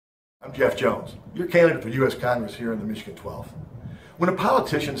I'm Jeff Jones, your candidate for U.S. Congress here in the Michigan 12th. When a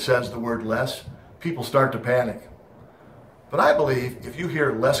politician says the word less, people start to panic. But I believe if you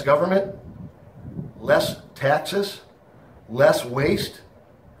hear less government, less taxes, less waste,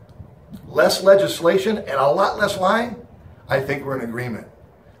 less legislation, and a lot less lying, I think we're in agreement.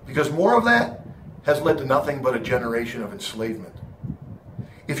 Because more of that has led to nothing but a generation of enslavement.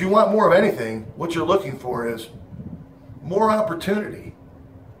 If you want more of anything, what you're looking for is more opportunity,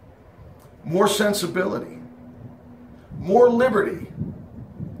 more sensibility, more liberty,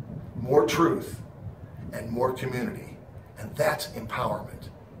 more truth, and more community. And that's empowerment.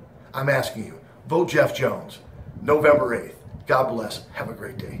 I'm asking you, vote Jeff Jones, November 8th. God bless. Have a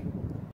great day.